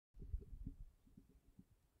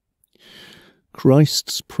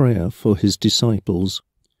Christ's prayer for his disciples.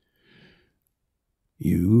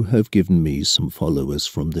 You have given me some followers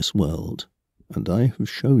from this world, and I have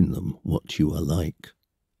shown them what you are like.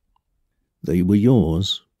 They were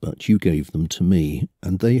yours, but you gave them to me,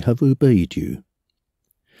 and they have obeyed you.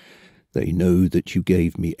 They know that you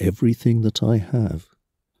gave me everything that I have.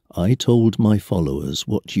 I told my followers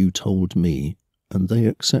what you told me, and they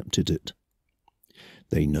accepted it.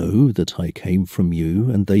 They know that I came from you,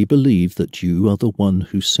 and they believe that you are the one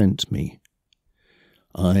who sent me.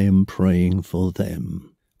 I am praying for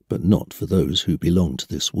them, but not for those who belong to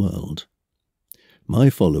this world. My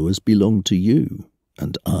followers belong to you,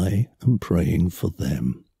 and I am praying for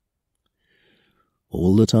them.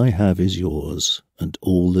 All that I have is yours, and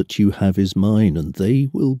all that you have is mine, and they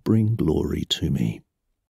will bring glory to me.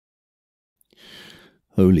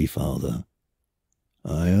 Holy Father,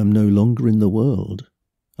 I am no longer in the world.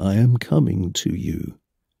 I am coming to you,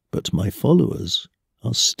 but my followers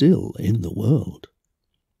are still in the world.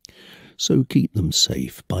 So keep them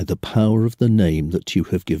safe by the power of the name that you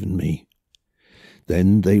have given me.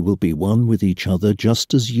 Then they will be one with each other,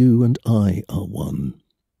 just as you and I are one.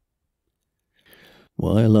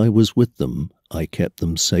 While I was with them, I kept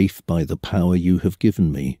them safe by the power you have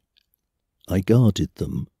given me. I guarded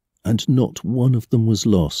them, and not one of them was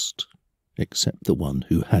lost, except the one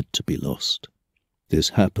who had to be lost. This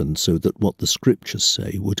happened so that what the Scriptures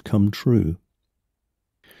say would come true.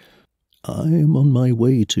 I am on my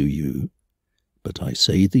way to you, but I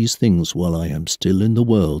say these things while I am still in the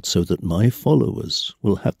world, so that my followers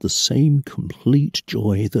will have the same complete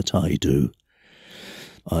joy that I do.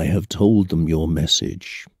 I have told them your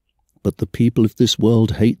message, but the people of this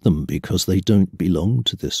world hate them because they don't belong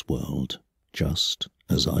to this world, just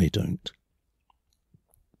as I don't.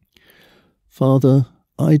 Father,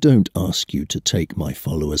 I don't ask you to take my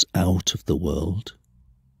followers out of the world,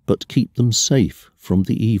 but keep them safe from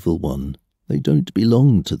the evil one. They don't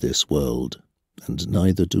belong to this world, and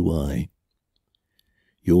neither do I.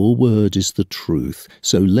 Your word is the truth,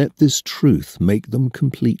 so let this truth make them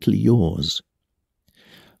completely yours.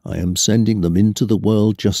 I am sending them into the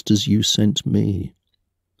world just as you sent me.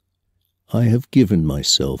 I have given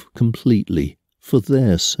myself completely for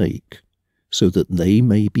their sake, so that they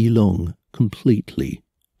may belong completely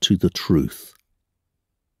to the truth.